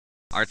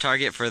Our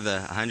target for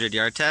the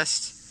 100-yard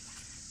test,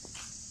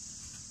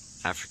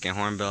 African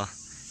hornbill.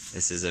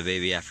 This is a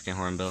baby African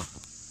hornbill.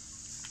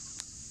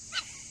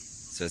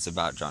 So it's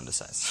about drawn to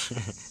size.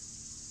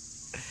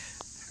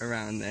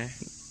 Around there.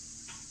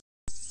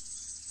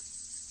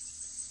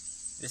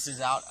 This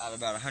is out at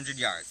about 100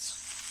 yards.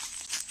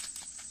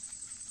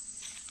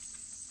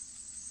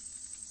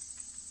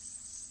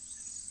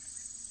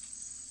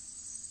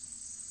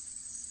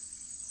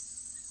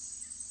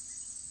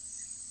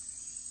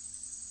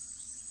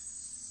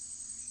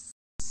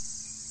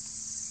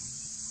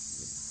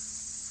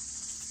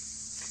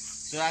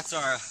 So that's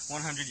our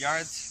 100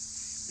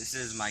 yards. This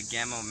is my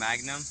GAMO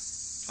MAGNUM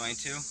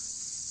 22,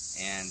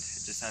 and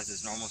it just has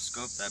this normal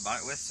scope that I bought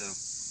it with, so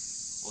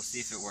we'll see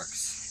if it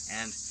works.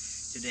 And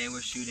today we're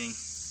shooting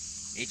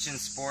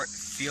HN Sport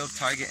Field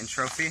Target and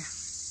Trophy.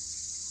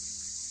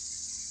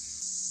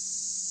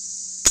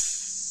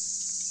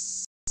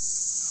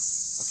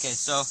 Okay,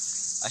 so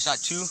I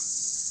shot two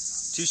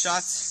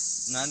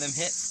shots, none of them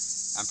hit.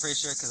 I'm pretty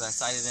sure because I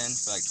sighted in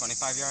for like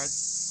 25 yards.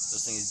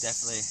 This thing is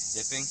definitely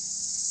dipping.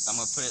 So I'm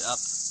going to put it up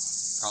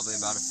probably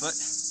about a foot,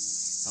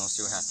 and we'll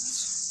see what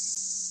happens.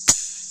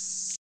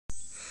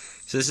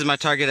 So this is my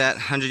target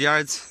at 100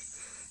 yards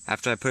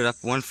after I put it up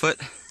 1 foot.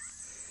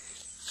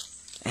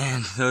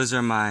 And those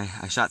are I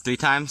shot 3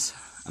 times.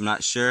 I'm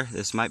not sure,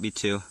 this might be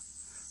 2.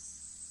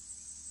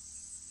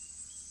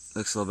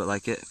 Looks a little bit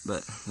like it,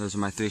 but those are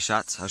my 3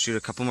 shots. I'll shoot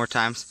a couple more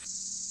times.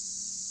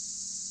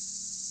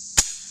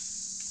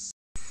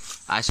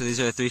 Actually, these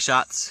are the 3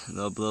 shots, a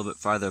little bit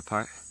farther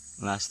apart,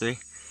 the last 3.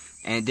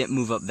 And it didn't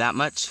move up that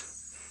much.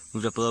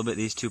 Moved up a little bit.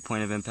 These 2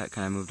 point of impact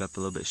kind of moved up a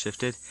little bit,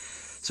 shifted.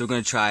 So we're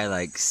going to try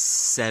like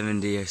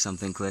 70 or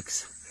something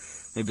clicks,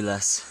 maybe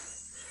less,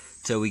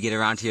 till we get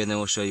around here, and then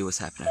we'll show you what's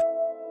happening.